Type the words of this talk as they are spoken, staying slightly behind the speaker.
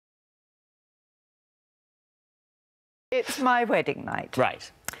It's my wedding night.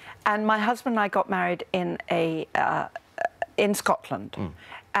 Right. And my husband and I got married in in Scotland.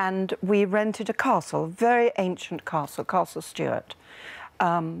 And we rented a castle, a very ancient castle, Castle Stuart.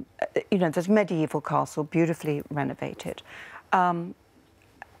 You know, there's a medieval castle, beautifully renovated. And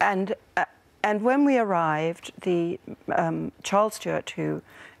when we arrived, the Charles Stuart, who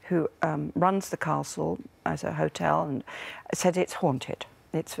runs the castle as a hotel, and said it's haunted.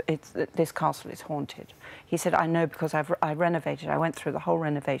 This castle is haunted. He said, I know because I renovated. I went through the whole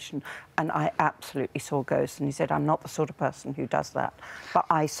renovation and I absolutely saw ghosts. And he said, I'm not the sort of person who does that, but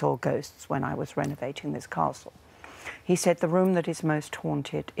I saw ghosts when I was renovating this castle. He said, the room that is most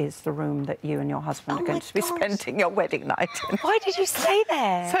haunted is the room that you and your husband are going to be spending your wedding night in. Why did you stay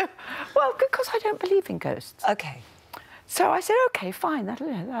there? So, well, because I don't believe in ghosts. OK. So I said, OK, fine,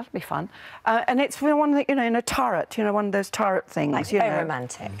 that'll be fun. And it's one that, you know, in a turret, you know, one of those turret things, like, you know. very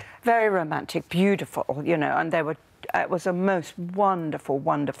romantic. Very romantic, beautiful, you know, and there were... it was a most wonderful,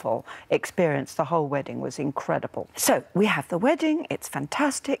 wonderful experience. The whole wedding was incredible. So we have the wedding, it's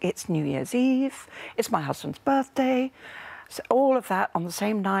fantastic, it's New Year's Eve, it's my husband's birthday. So all of that on the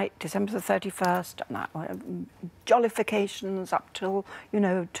same night, December the 31st, and jollifications up till, you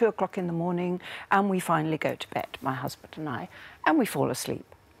know, 2 o'clock in the morning, and we finally go to bed, my husband and I, and we fall asleep.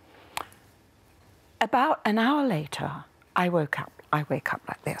 About an hour later, I wake up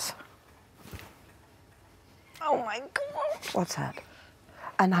like this. Oh, my God. What's that?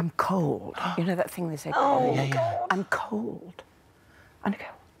 And I'm cold. You know that thing they say, cold? Oh, God. I'm cold. And I go,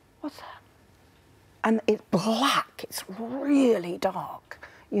 what's that? And it's black, it's really dark,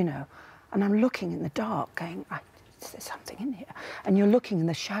 you know. And I'm looking in the dark, going, is there something in here? And you're looking in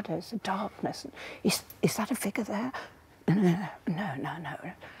the shadows, the darkness. And is that a figure there? No.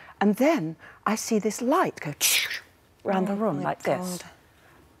 And then I see this light go around the room like this.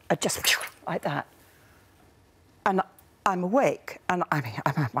 Just like that. And I'm awake, and I mean,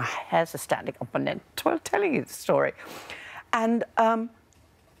 my hairs are standing up on end while telling you the story. And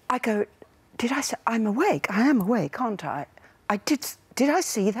I go, did I say, I'm awake? I am awake, aren't I? Did I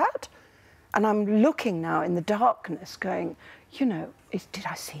see that? And I'm looking now in the darkness going, you know, did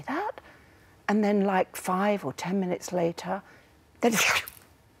I see that? And then like 5 or 10 minutes later, then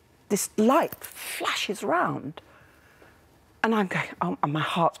this light flashes round. And I'm going, oh, and my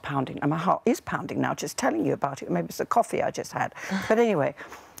heart's pounding, and my heart is pounding now, just telling you about it. Maybe it's the coffee I just had. But anyway,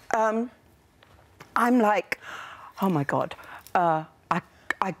 I'm like, oh, my God, I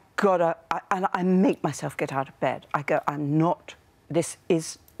gotta... and I make myself get out of bed. I go, I'm not... This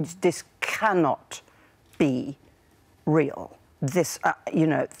cannot be real. This, you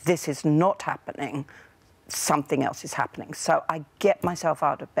know, this is not happening. Something else is happening. So I get myself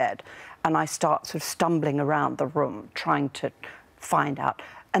out of bed and I start sort of stumbling around the room, trying to find out.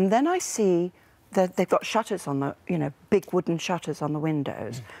 And then I see that they've got shutters on the, you know, big wooden shutters on the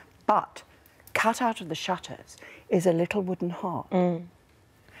windows. But cut out of the shutters is a little wooden heart.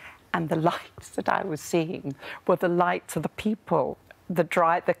 And the lights that I was seeing were the lights of the people, the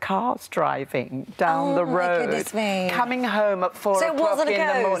cars driving down the road. Oh, my goodness me. Coming home at 4 o'clock in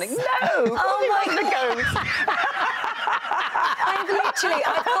the morning. No, oh, my God. It wasn't a ghost.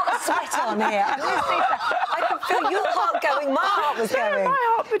 I've got sweat on here. I can feel your heart going, my heart was going. My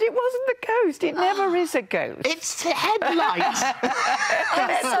heart, but it wasn't a ghost. It never is a ghost. It's the headlights.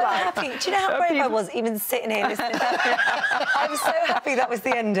 I'm so happy. Do you know how brave I was even sitting here listening to that? I'm so happy that was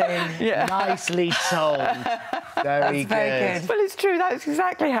the ending. Yeah. Nicely told. Very good. Well, it's true. That's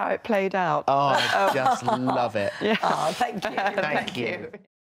exactly how it played out. Oh, I just love it. Yeah. Oh, thank you. Thank you.